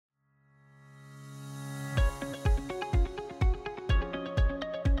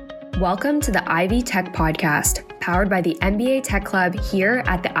Welcome to the Ivy Tech Podcast, powered by the MBA Tech Club here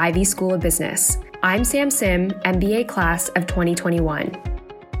at the Ivy School of Business. I'm Sam Sim, MBA class of 2021.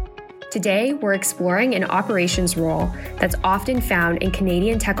 Today, we're exploring an operations role that's often found in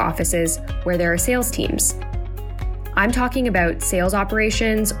Canadian tech offices where there are sales teams. I'm talking about sales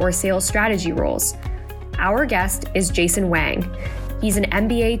operations or sales strategy roles. Our guest is Jason Wang. He's an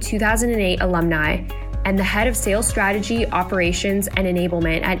MBA 2008 alumni and the head of sales strategy, operations, and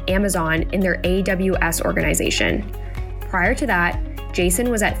enablement at Amazon in their AWS organization. Prior to that,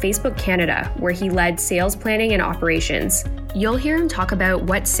 Jason was at Facebook Canada, where he led sales planning and operations. You'll hear him talk about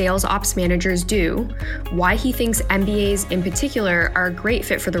what sales ops managers do, why he thinks MBAs in particular are a great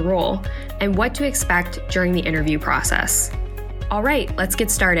fit for the role, and what to expect during the interview process. All right, let's get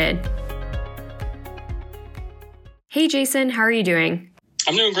started. Hey, Jason, how are you doing?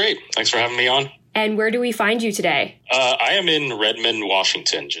 I'm doing great. Thanks for having me on. And where do we find you today? I am in Redmond,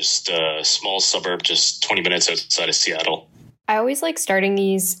 Washington, just a small suburb, just 20 minutes outside of Seattle. I always like starting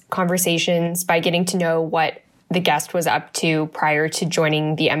these conversations by getting to know what the guest was up to prior to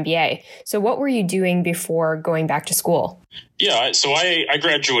joining the MBA. So what were you doing before going back to school? Yeah, so I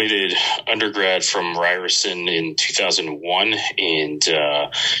graduated undergrad from Ryerson in 2001 and,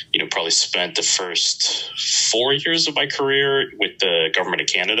 probably spent the first 4 years of my career with the Government of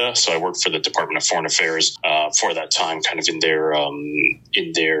Canada. So I worked for the Department of Foreign Affairs for that time, kind of in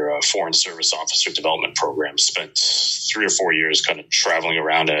their Foreign Service Officer Development Program. Spent 3 or 4 years kind of traveling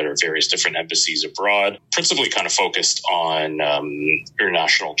around at our various different embassies abroad, principally kind of focused on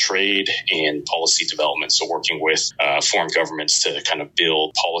international trade and policy development. So working with foreign governments to kind of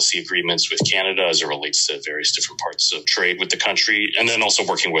build policy agreements with Canada as it relates to various different parts of trade with the country. And then also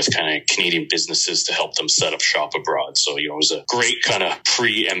working with kind of Canadian businesses to help them set up shop abroad. So, it was a great kind of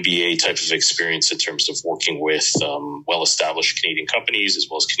pre-MBA type of experience in terms of working with well-established Canadian companies as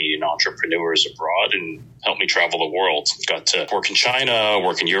well as Canadian entrepreneurs abroad, and helped me travel the world. Got to work in China,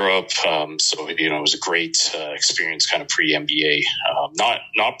 work in Europe. So, it was a great experience kind of pre-MBA.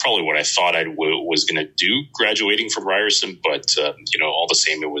 Not probably what I thought I was going to do graduating from Ryerson, but all the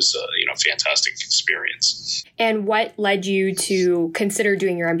same, it was a fantastic experience. And what led you to consider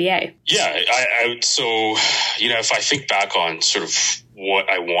doing your MBA? Yeah, if I think back on sort of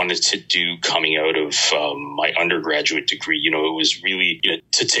what I wanted to do coming out of my undergraduate degree, it was really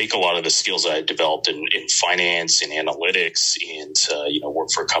to take a lot of the skills I had developed in finance and analytics and, work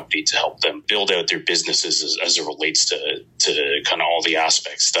for a company to help them build out their businesses as it relates to kind of all the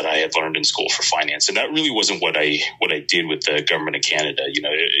aspects that I had learned in school for finance. And that really wasn't what I did with the Government of Canada.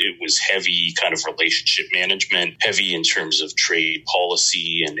 It was heavy kind of relationship management, heavy in terms of trade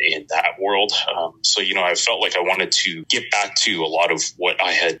policy and that world. So I felt like I wanted to get back to a lot of what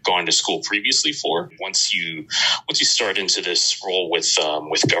I had gone to school previously for. Once you start into this role with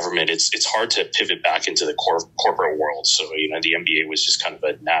government, it's hard to pivot back into the corporate world. So the MBA was just kind of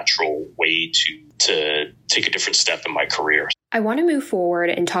a natural way to take a different step in my career. I want to move forward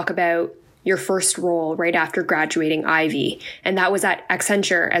and talk about your first role right after graduating Ivy, and that was at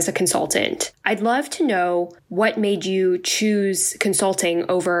Accenture as a consultant. I'd love to know what made you choose consulting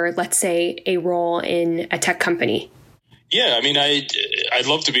over, let's say, a role in a tech company. Yeah, I'd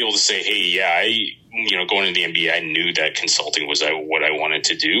love to be able to say, hey, going into the MBA, I knew that consulting was what I wanted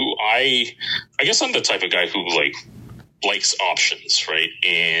to do. I guess I'm the type of guy who likes options, right?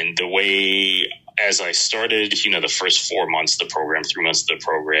 And the way as I started, the first 4 months of the program, 3 months of the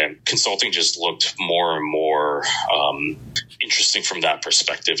program, consulting just looked more and more interesting from that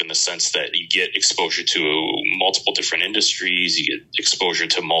perspective, in the sense that you get exposure to multiple different industries, you get exposure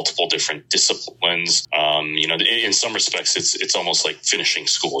to multiple different disciplines. In some respects, it's almost like finishing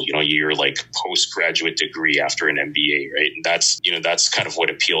school. You're like postgraduate degree after an MBA, right? And that's kind of what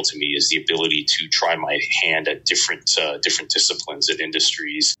appealed to me, is the ability to try my hand at different disciplines and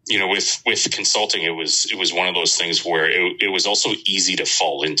industries. With consulting, it was one of those things where it was also easy to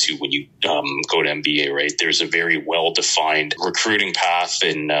fall into when you go to MBA, right? There's a very well-defined recruiting path,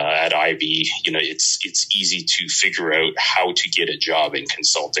 and at Ivy, it's easy to figure out how to get a job in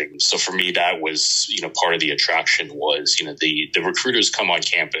consulting. So for me, that was part of the attraction was the recruiters come on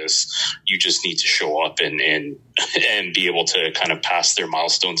campus. You just need to show up and be able to kind of pass their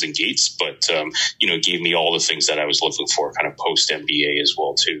milestones and gates, but gave me all the things that I was looking for kind of post MBA as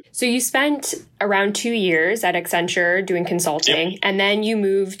well too. So you spent around 2 years at Accenture doing consulting, and then you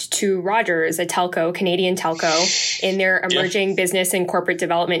moved to Rogers, a telco, Canadian telco, in their emerging business and corporate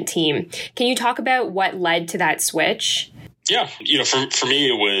development team. Can you talk about what led to that switch? Yeah, for me,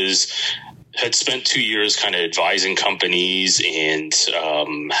 it was had spent 2 years kind of advising companies and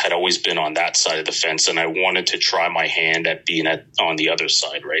had always been on that side of the fence. And I wanted to try my hand at being on the other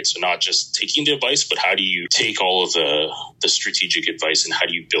side, right? So not just taking the advice, but how do you take all of the strategic advice and how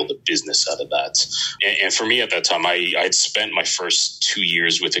do you build a business out of that? And for me at that time, I'd spent my first 2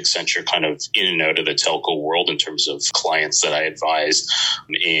 years with Accenture kind of in and out of the telco world in terms of clients that I advised,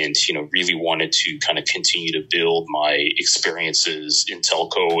 and, really wanted to kind of continue to build my experiences in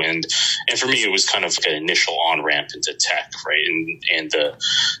telco. And for me, it was kind of an initial on-ramp into tech, right? And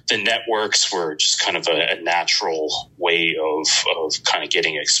the networks were just kind of a natural way of kind of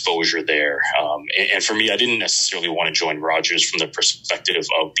getting exposure there. And for me, I didn't necessarily want to join Rogers from the perspective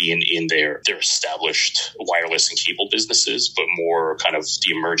of being in their established wireless and cable businesses, but more kind of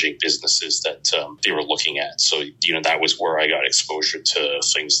the emerging businesses that they were looking at. So, that was where I got exposure to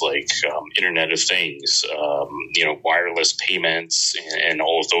things like Internet of Things, wireless payments, and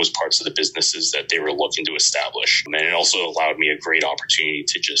all of those parts of the businesses that they were looking to establish. And it also allowed me a great opportunity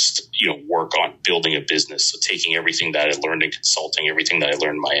to just, work on building a business. So taking everything that I learned in consulting, everything that I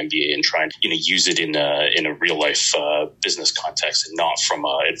learned in my MBA, and trying to, use it in a real life business context and not from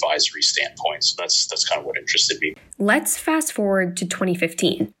an advisory standpoint. So that's kind of what interested me. Let's fast forward to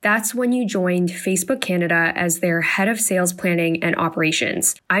 2015. That's when you joined Facebook Canada as their head of sales planning and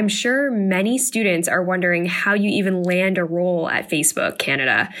operations. I'm sure many students are wondering how you even land a role at Facebook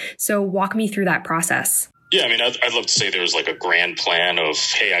Canada. So walk me through that process. Yeah, I mean, I'd love to say there was like a grand plan of,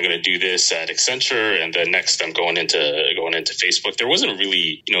 hey, I'm going to do this at Accenture, and then next I'm going into Facebook. There wasn't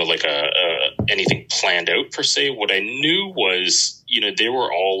really, like anything planned out per se. What I knew was, there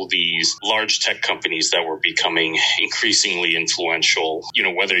were all these large tech companies that were becoming increasingly influential,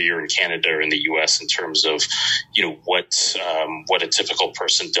 whether you're in Canada or in the US, in terms of, what a typical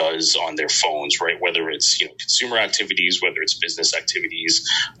person does on their phones, right? Whether it's, consumer activities, whether it's business activities.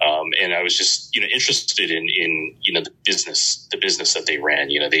 And I was just, interested in the business that they ran.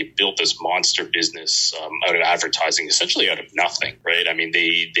 They built this monster business out of advertising, essentially out of nothing, right? I mean,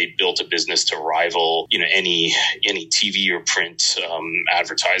 they built a business to rival, any TV or print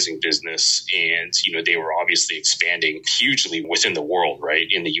advertising business. And, they were obviously expanding hugely within the world, right?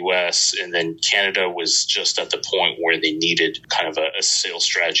 In the US. And then Canada was just at the point where they needed kind of a sales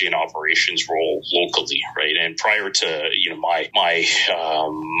strategy and operations role locally, right? And prior to,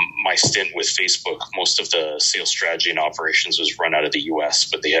 my stint with Facebook, most of the sales strategy and operations was run out of the US,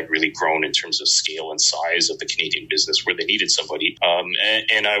 but they had really grown in terms of scale and size of the Canadian business where they needed somebody.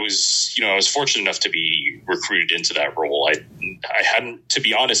 And I was fortunate enough to be recruited into that role. I hadn't, to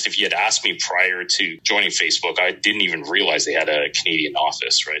be honest, if you had asked me prior to joining Facebook, I didn't even realize they had a Canadian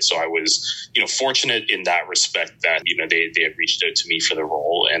office, right? So I was, fortunate in that respect that, they had reached out to me for the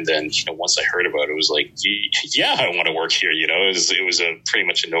role. And then, once I heard about it, it was like, yeah, I want to work here. It was a pretty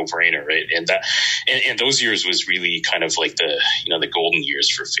much a no-brainer, right? And those years was really kind of like the golden years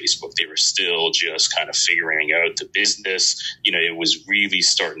for Facebook. They were still just kind of figuring out the business. It was really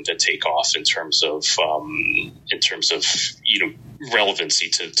starting to take off in terms of relevancy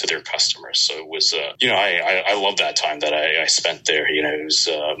to their customers. So it was, I love that time that I spent there.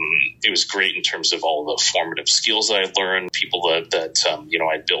 It was great in terms of all the formative skills I learned, people that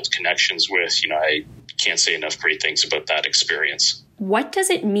I built connections with. I can't say enough great things about that experience. What does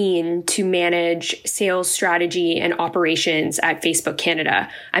it mean to manage sales strategy and operations at Facebook Canada?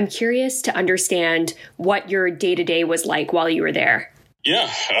 I'm curious to understand what your day-to-day was like while you were there.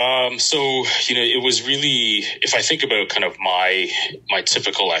 Yeah. So, it was really, if I think about kind of my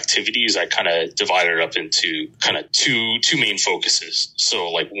typical activities, I kind of divided it up into kind of two main focuses.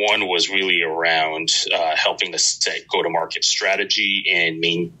 So like one was really around helping to set go-to-market strategy and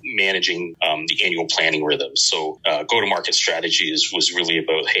managing the annual planning rhythms. So go-to-market strategy was really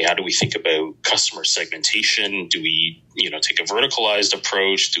about, hey, how do we think about customer segmentation? Do we, take a verticalized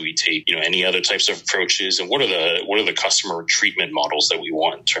approach? Do we take, any other types of approaches? And what are the customer treatment models that we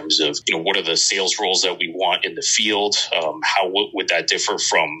want in terms of, what are the sales roles that we want in the field? How would that differ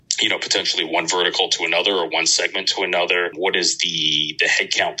from, potentially one vertical to another or one segment to another? What is the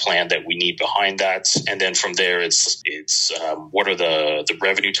headcount plan that we need behind that? And then from there, it's what are the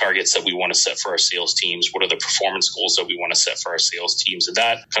revenue targets that we want to set for our sales teams? What are the performance goals that we want to set for our sales teams? And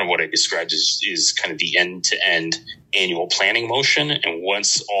that kind of what I described is kind of the end-to-end annual planning motion. And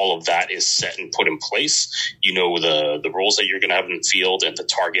once all of that is set and put in place, the roles that you're going to have in the field and the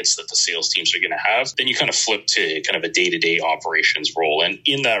targets that the sales teams are going to have, then you kind of flip to kind of a day-to-day operations role. And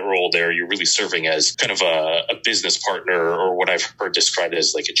in that role there, you're really serving as kind of a business partner, or what I've heard described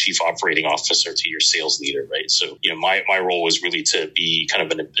as like a chief operating officer to your sales leader, right? So, my role was really to be kind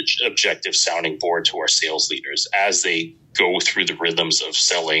of an objective sounding board to our sales leaders as they go through the rhythms of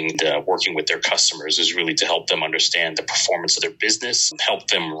selling, working with their customers, is really to help them understand the performance of their business, help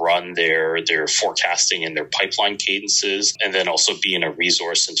them run their forecasting and their pipeline cadences, and then also being a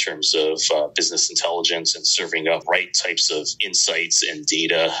resource in terms of business intelligence and serving up right types of insights and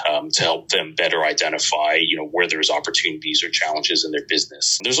data to help them better identify, where there's opportunities or challenges in their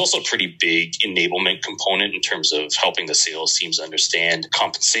business. There's also a pretty big enablement component in terms of helping the sales teams understand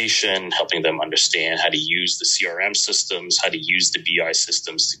compensation, helping them understand how to use the CRM systems, how to use the BI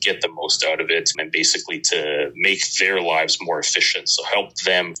systems to get the most out of it, and basically to make their lives more efficient. So help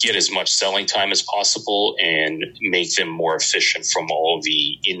them get as much selling time as possible and make them more efficient from all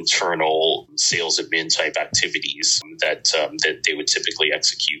the internal sales admin type activities that they would typically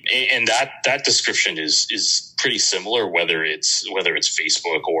execute. And that description is pretty similar, whether it's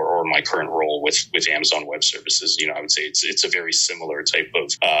Facebook or my current role with Amazon Web Services. I would say it's a very similar type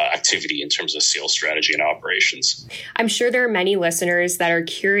of activity in terms of sales strategy and operations. I'm sure there are many listeners that are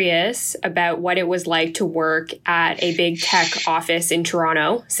curious about what it was like to work at a big tech office in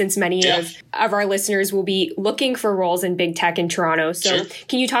Toronto, since many of our listeners will be looking for roles in big tech in Toronto. So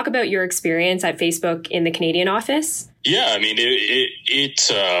Can you talk about your experience at Facebook in the Canadian office? Yeah, I mean, it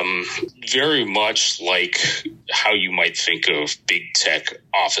very much like how you might think of big tech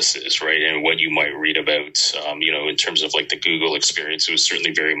offices, right? And what you might read about, in terms of like the Google experience, it was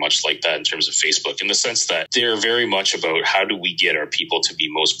certainly very much like that in terms of Facebook, in the sense that they're very much about how do we get our people to be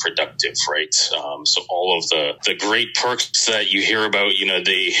most productive, right? So all of the great perks that you hear about,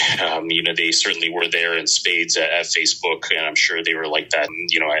 they certainly were there in spades at Facebook, and I'm sure they were like that,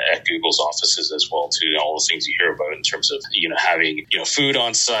 at Google's offices as well too. All the things you hear about in terms of, having, food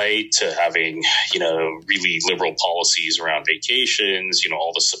on site, to having, really liberal policies around vacations,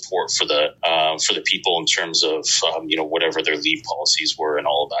 all the support for the people in terms of, whatever their leave policies were and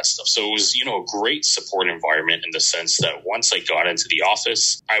all of that stuff. So it was, a great support environment in the sense that once I got into the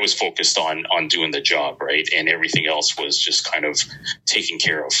office, I was focused on doing the job, right? And everything else was just kind of taken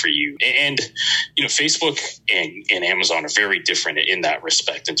care of for you. And, Facebook and Amazon are very different in that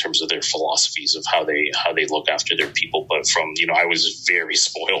respect in terms of their philosophies of how they look after their people. But from, I was very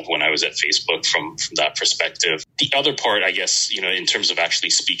spoiled when I was at Facebook from that perspective. The other part, I guess, in terms of actually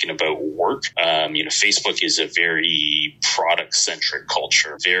speaking about work, Facebook is a very product-centric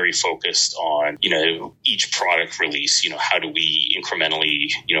culture, very focused on, each product release, how do we incrementally,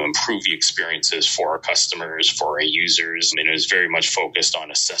 improve the experiences for our customers, for our users. And it was very much focused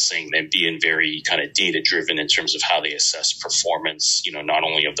on assessing and being very kind of data-driven in terms of how they assess performance, not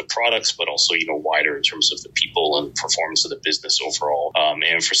only of the products, but also, wider in terms of the people and performance of the business overall.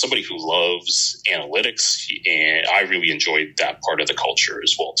 And for somebody who loves analytics, and I really enjoyed that part of the culture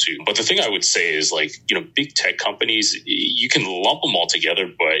as well too. But the thing I would say is big tech companies, you can lump them all together,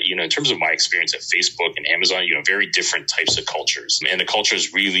 but in terms of my experience at Facebook and Amazon, very different types of cultures. And the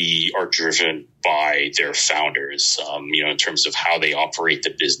cultures really are driven by their founders, in terms of how they operate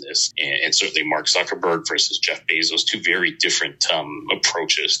the business. And certainly Mark Zuckerberg versus Jeff Bezos, two very different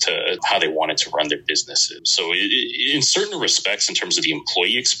approaches to how they wanted to run their businesses. So in certain respects, in terms of the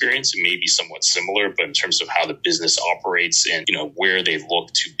employee experience, it may be somewhat similar, but in terms of how the business operates and, where they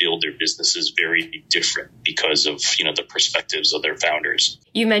look to build their businesses, very different because of, the perspectives of their founders.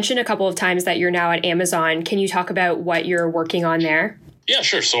 You mentioned a couple of times that you're now at Amazon. Can you talk about what you're working on there? Yeah,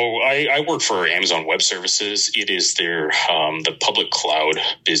 sure. So I work for Amazon Web Services. It is their the public cloud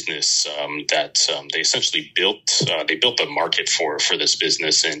business that they essentially built. They built the market for this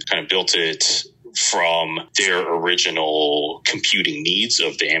business and kind of built it from their original computing needs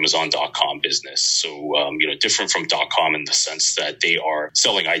of the Amazon.com business. So, different from .com in the sense that they are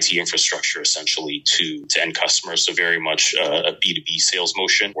selling IT infrastructure essentially to end customers. So very much a B2B sales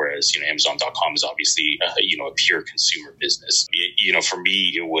motion, whereas, Amazon.com is obviously, a pure consumer business. For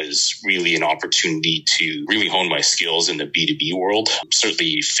me, it was really an opportunity to really hone my skills in the B2B world.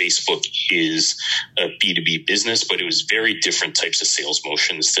 Certainly Facebook is a B2B business, but it was very different types of sales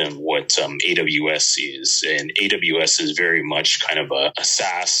motions than what AWS is. And AWS is very much kind of a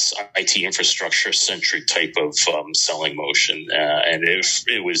SaaS IT infrastructure centric type of selling motion. And if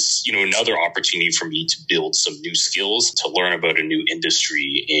it was, another opportunity for me to build some new skills, to learn about a new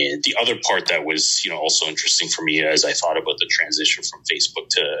industry. And the other part that was, also interesting for me as I thought about the transition from Facebook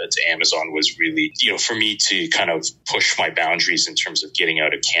to Amazon was really, for me to kind of push my boundaries in terms of getting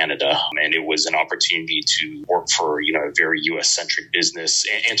out of Canada. And it was an opportunity to work for, a very US centric business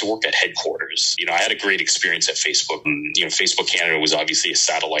and to work at headquarters. I had a great experience at Facebook. Facebook Canada was obviously a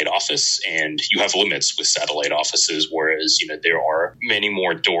satellite office, and you have limits with satellite offices, whereas, there are many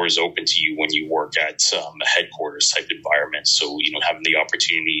more doors open to you when you work at a headquarters type environment. So, having the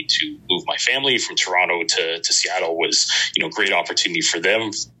opportunity to move my family from Toronto to Seattle was, great opportunity for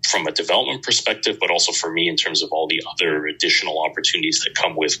them from a development perspective, but also for me in terms of all the other additional opportunities that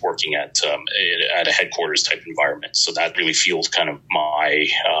come with working at a headquarters type environment. So that really fueled kind of my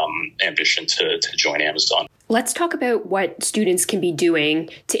ambition to join Amazon. Let's talk about what students can be doing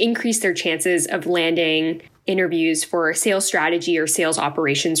to increase their chances of landing interviews for sales strategy or sales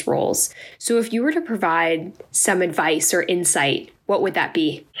operations roles. So if you were to provide some advice or insight, what would that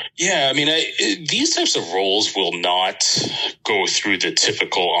be? Yeah, these types of roles will not go through the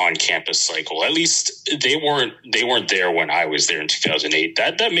typical on-campus cycle. At least they weren't there when I was there in 2008.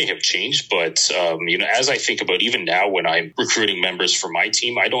 That may have changed, but as I think about even now when I'm recruiting members for my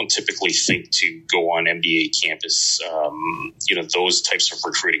team, I don't typically think to go on MBA campus. Those types of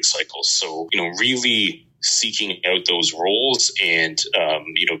recruiting cycles. So really seeking out those roles and,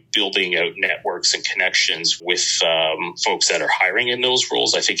 building out networks and connections with folks that are hiring in those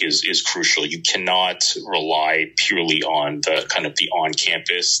roles, I think is crucial. You cannot rely purely on the kind of the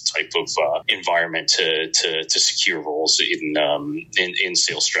on-campus type of environment to secure roles in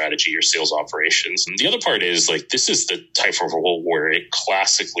sales strategy or sales operations. And the other part is this is the type of role where it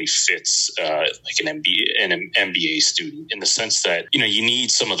classically fits an MBA student in the sense that, you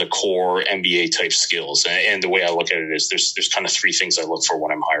need some of the core MBA type skills. And the way I look at it is there's kind of three things I look for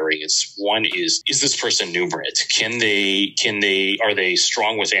when I'm hiring. It's one is this person numerate? Are they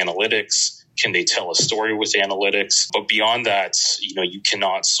strong with analytics? Can they tell a story with analytics? But beyond that, you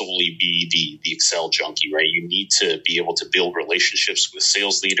cannot solely be the Excel junkie, right? You need to be able to build relationships with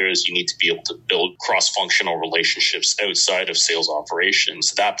sales leaders. You need to be able to build cross-functional relationships outside of sales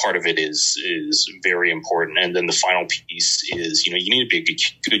operations. That part of it is very important. And then the final piece is, you need to be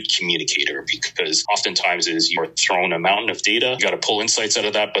a good communicator, because oftentimes you're thrown a mountain of data. You got to pull insights out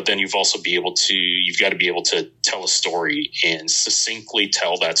of that, but then you've got to be able to tell a story and succinctly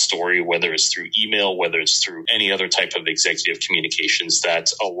tell that story, whether it's through email, whether it's through any other type of executive communications that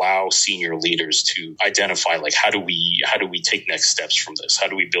allow senior leaders to identify how do we take next steps from this? How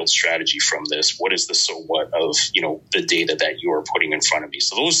do we build strategy from this? What is the so what of the data that you are putting in front of me?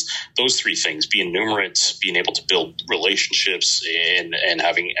 So those three things: being numerate, being able to build relationships, and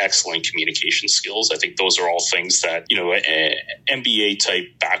having excellent communication skills. I think those are all things that MBA type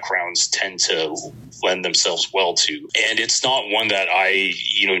backgrounds tend to lend themselves well to. And it's not one that I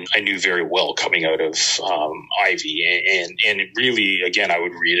knew very well coming out of Ivy. And it really, again, I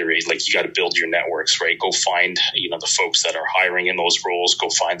would reiterate, you got to build your networks, right? Go find, the folks that are hiring in those roles. Go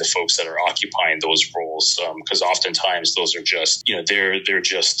find the folks that are occupying those roles. Because oftentimes those are just, they're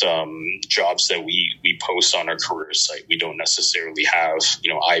just jobs that we post on our career site. We don't necessarily have,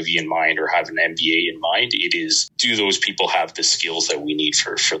 Ivy in mind or have an MBA in mind. It is, do those people have the skills that we need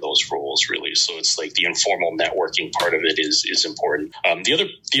for those roles, really? So it's the informal networking part of it is important.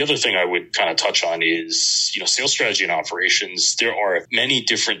 The other thing I would kind of touch on is, sales strategy and operations. There are many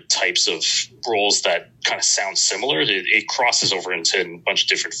different types of roles that kind of sound similar. It crosses over into a bunch of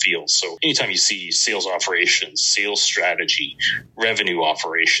different fields. So anytime you see sales operations, sales strategy, revenue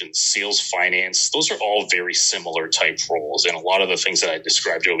operations, sales finance, those are all very similar type roles. And a lot of the things that I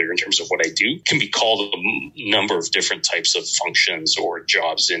described earlier in terms of what I do can be called a number of different types of functions or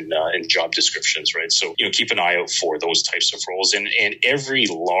jobs in job descriptions, right? So, keep an eye out for those types of roles. And every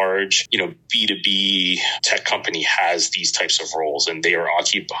large, B2B tech company has these types of roles, and they are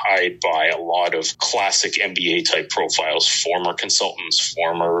occupied by a lot of classic MBA type profiles, former consultants,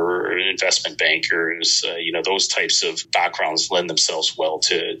 former investment bankers, those types of backgrounds lend themselves well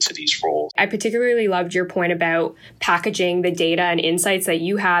to these roles. I particularly loved your point about packaging the data and insights that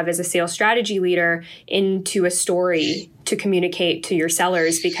you have as a sales strategy leader into a story to communicate to your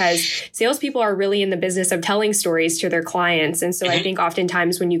sellers, because salespeople are really in the business of telling stories to their clients. And so I think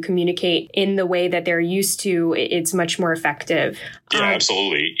oftentimes when you communicate in the way that they're used to, it's much more effective. Yeah,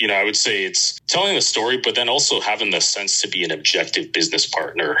 absolutely. I would say it's telling the story, but then also having the sense to be an objective business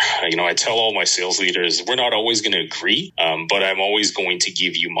partner. I tell all my sales leaders, we're not always going to agree, but I'm always going to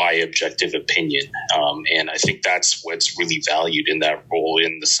give you my objective opinion. And I think that's what's really valued in that role,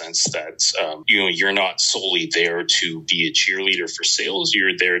 in the sense that, you're not solely there to be a cheerleader for sales.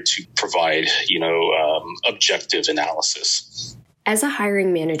 You're there to provide, objective analysis. As a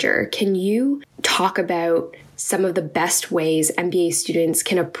hiring manager, can you talk about some of the best ways MBA students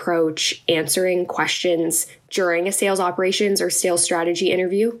can approach answering questions during a sales operations or sales strategy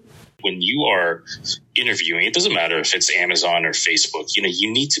interview? when you are interviewing, it doesn't matter if it's Amazon or Facebook,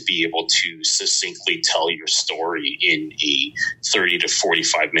 you need to be able to succinctly tell your story in a 30 to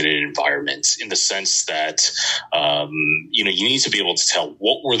 45 minute environment, in the sense that, you need to be able to tell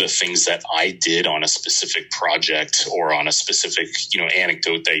what were the things that I did on a specific project or on a specific,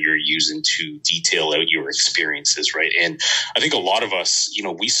 anecdote that you're using to detail out your experiences, right? And I think a lot of us,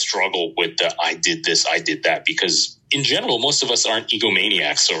 we struggle with the I did this, I did that, because in general, most of us aren't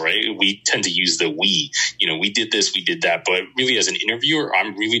egomaniacs. So, right, we tend to use the we, we did this, we did that. But really, as an interviewer,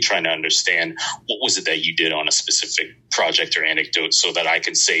 I'm really trying to understand what was it that you did on a specific project or anecdote, so that I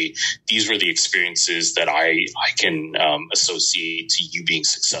can say, these were the experiences that I can associate to you being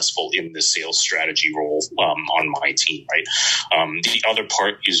successful in the sales strategy role on my team, right? The other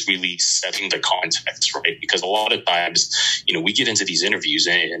part is really setting the context, right? Because a lot of times, we get into these interviews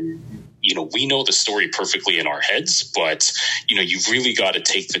and we know the story perfectly in our heads, but, you've really got to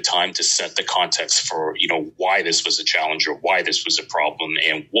take the time to set the context for, why this was a challenge or why this was a problem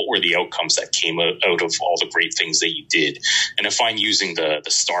and what were the outcomes that came out of all the great things that you did. And I find using the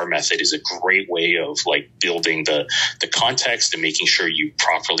STAR method is a great way of building the context and making sure you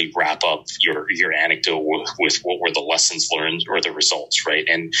properly wrap up your anecdote with what were the lessons learned or the results, right?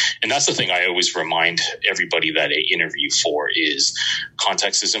 And that's the thing I always remind everybody that I interview for is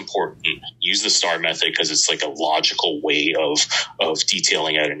context is important. Use the STAR method because it's like a logical way of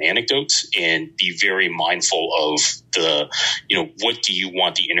detailing out an anecdote, and be very mindful of the, what do you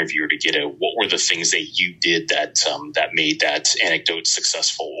want the interviewer to get at? What were the things that you did that made that anecdote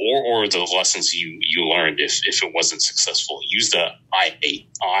successful, or the lessons you learned if it wasn't successful? Use the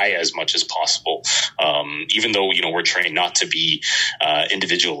I as much as possible. Even though, we're trained not to be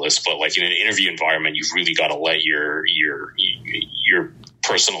individualists, but in an interview environment, you've really got to let your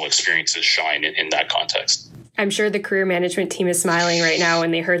personal experiences shine in that context. I'm sure the career management team is smiling right now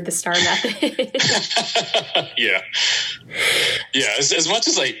when they heard the STAR method. Yeah. As much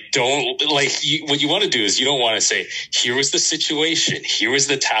as I don't what you want to do is you don't want to say, here was the situation, here was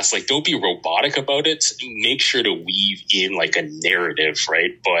the task. Don't be robotic about it. Make sure to weave in a narrative,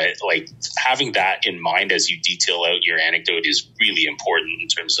 right? But having that in mind as you detail out your anecdote is really important in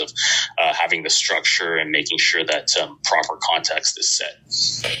terms of having the structure and making sure that proper context is set.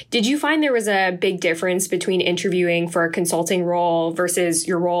 Did you find there was a big difference between interviewing for a consulting role versus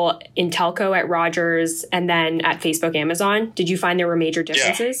your role in telco at Rogers and then at Facebook, Amazon? Did you find there were major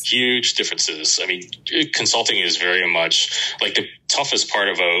differences? Yeah, huge differences. I mean, consulting is very much the toughest part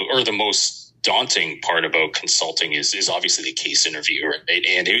or the most daunting part about consulting is obviously the case interview, right?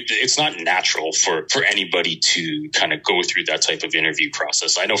 And it's not natural for anybody to kind of go through that type of interview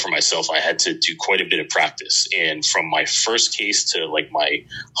process. I know for myself, I had to do quite a bit of practice. And from my first case to my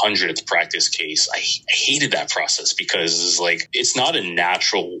 100th practice case, I hated that process because it's not a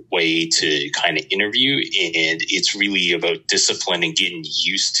natural way to kind of interview. And it's really about discipline and getting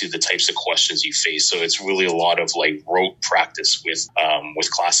used to the types of questions you face. So it's really a lot of rote practice with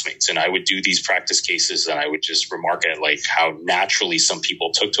classmates. And I would do these practice cases and I would just remark at how naturally some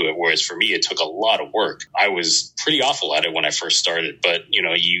people took to it. Whereas for me, it took a lot of work. I was pretty awful at it when I first started, but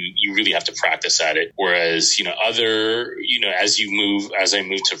you really have to practice at it. Whereas, as I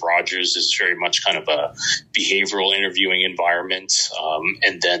moved to Rogers, it's very much kind of a behavioral interviewing environment.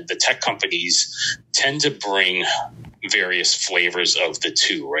 And then the tech companies tend to bring various flavors of the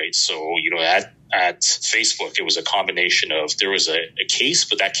two, right? So, at Facebook, it was a combination of, there was a case,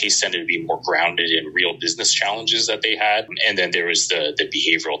 but that case tended to be more grounded in real business challenges that they had. And then there was the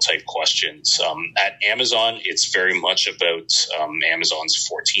behavioral type questions. At Amazon, it's very much about Amazon's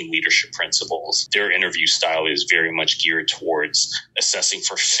 14 leadership principles. Their interview style is very much geared towards assessing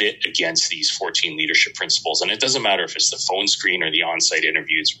for fit against these 14 leadership principles. And it doesn't matter if it's the phone screen or the on-site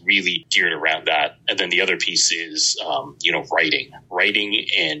interview, it's really geared around that. And then the other piece is, writing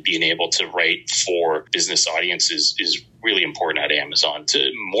and being able to write for business audiences is really important at Amazon,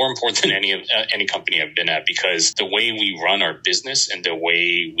 more important than any company I've been at, because the way we run our business and the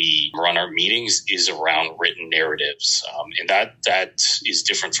way we run our meetings is around written narratives. And that is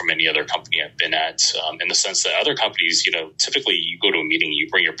different from any other company I've been at, in the sense that other companies, typically you go to a meeting, you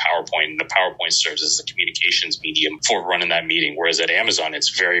bring your PowerPoint, and the PowerPoint serves as the communications medium for running that meeting. Whereas at Amazon,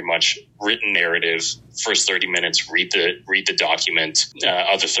 it's very much written narrative. First 30 minutes, read the document.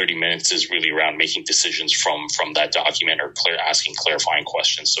 Other 30 minutes is really around making decisions from that document or asking clarifying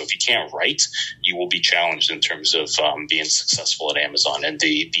questions. So if you can't write, you will be challenged in terms of being successful at Amazon. And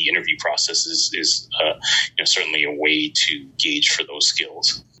the interview process is certainly a way to gauge for those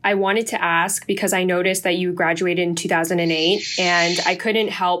skills. I wanted to ask because I noticed that you graduated in 2008, and I couldn't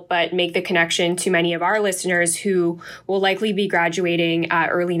help but make the connection to many of our listeners who will likely be graduating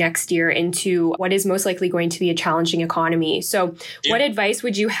early next year into what is most likely going to be a challenging economy. So what advice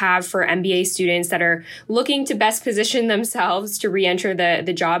would you have for MBA students that are looking to best position themselves to re-enter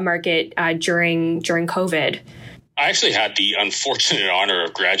the job market during COVID? I actually had the unfortunate honor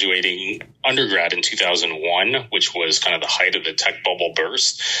of graduating undergrad in 2001, which was kind of the height of the tech bubble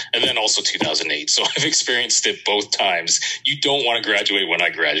burst, and then also 2008. So I've experienced it both times. You don't want to graduate when I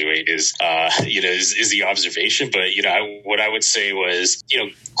graduate is the observation. But, what I would say was,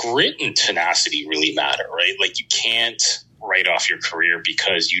 grit and tenacity really matter, right? Like you can't write off your career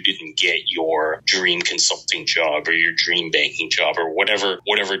because you didn't get your dream consulting job or your dream banking job or whatever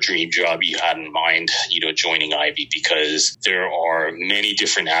dream job you had in mind, joining Ivy, because there are many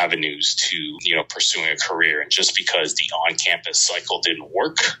different avenues to, pursuing a career. And just because the on-campus cycle didn't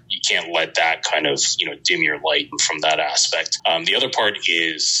work, you can't let that kind of, dim your light from that aspect. The other part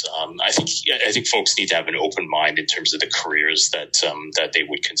is, I think folks need to have an open mind in terms of the careers that they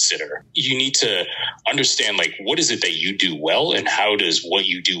would consider. You need to understand, like, what is it that you do well, and how does what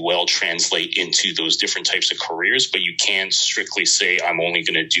you do well translate into those different types of careers? But you can't strictly say, I'm only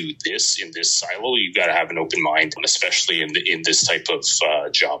going to do this in this silo. You've got to have an open mind, especially in this type of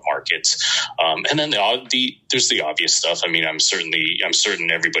job markets. And then there's the obvious stuff. I mean, I'm certain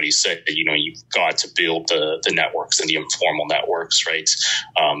everybody said that, you've got to build the networks and the informal networks, right?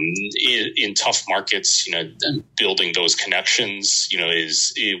 In tough markets, building those connections,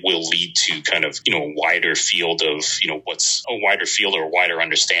 it will lead to kind of, a wider field of, what's a wider field or a wider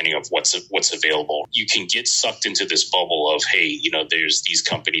understanding of what's available. You can get sucked into this bubble of, hey, there's these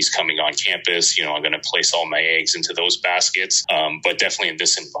companies coming on campus, I'm going to place all my eggs into those baskets. But definitely in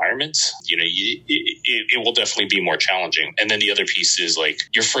this environment, it will definitely be more challenging. And then the other piece is, like,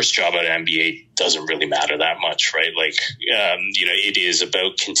 your first job at an MBA doesn't really matter that much, right? Like, it is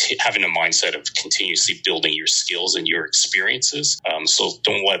about having a mindset of continuously building your skills and your experiences. So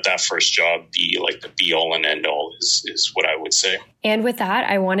don't let that first job be like the be all and end all is what I would say. And with that,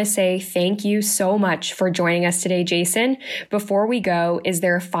 I want to say thank you so much for joining us today, Jason. Before we go, is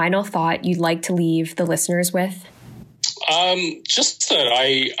there a final thought you'd like to leave the listeners with? Just that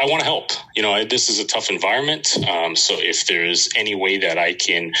I want to help. This is a tough environment. So if there's any way that I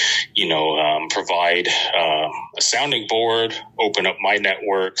can, provide a sounding board, open up my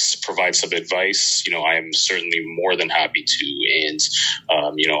networks, provide some advice, I'm certainly more than happy to. And,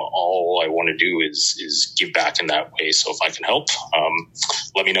 all I want to do is give back in that way. So if I can help,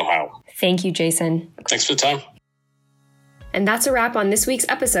 let me know how. Thank you, Jason. Thanks for the time. And that's a wrap on this week's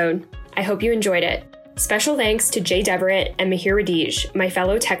episode. I hope you enjoyed it. Special thanks to Jay Deverett and Mahir Radij, my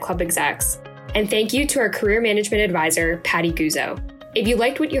fellow Tech Club execs. And thank you to our career management advisor, Patty Guzzo. If you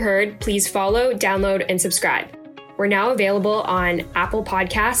liked what you heard, please follow, download, and subscribe. We're now available on Apple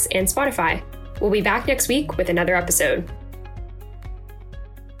Podcasts and Spotify. We'll be back next week with another episode.